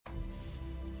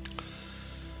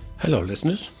Hello,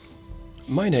 listeners.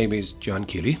 My name is John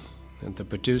Keeley, and the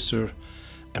producer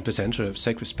and presenter of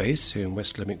Sacred Space here in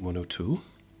West Limerick 102.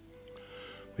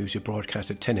 We usually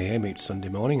broadcast at 10 a.m. each Sunday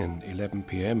morning and 11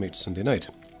 p.m. each Sunday night.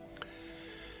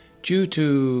 Due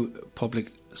to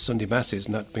public Sunday Masses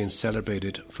not being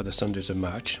celebrated for the Sundays of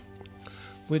March,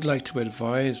 we'd like to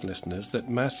advise listeners that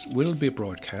Mass will be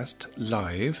broadcast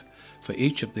live for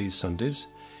each of these Sundays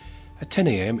at 10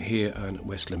 a.m. here on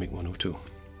West Limerick 102.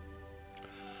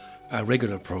 Our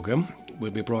regular programme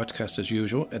will be broadcast as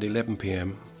usual at 11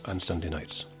 p.m. on Sunday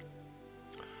nights.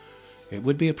 It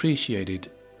would be appreciated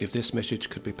if this message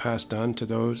could be passed on to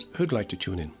those who'd like to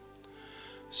tune in.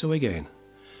 So again,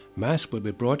 Mass will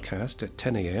be broadcast at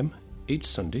 10 a.m. each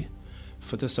Sunday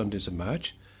for the Sundays of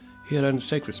March here on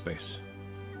Sacred Space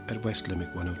at West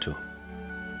Limerick 102.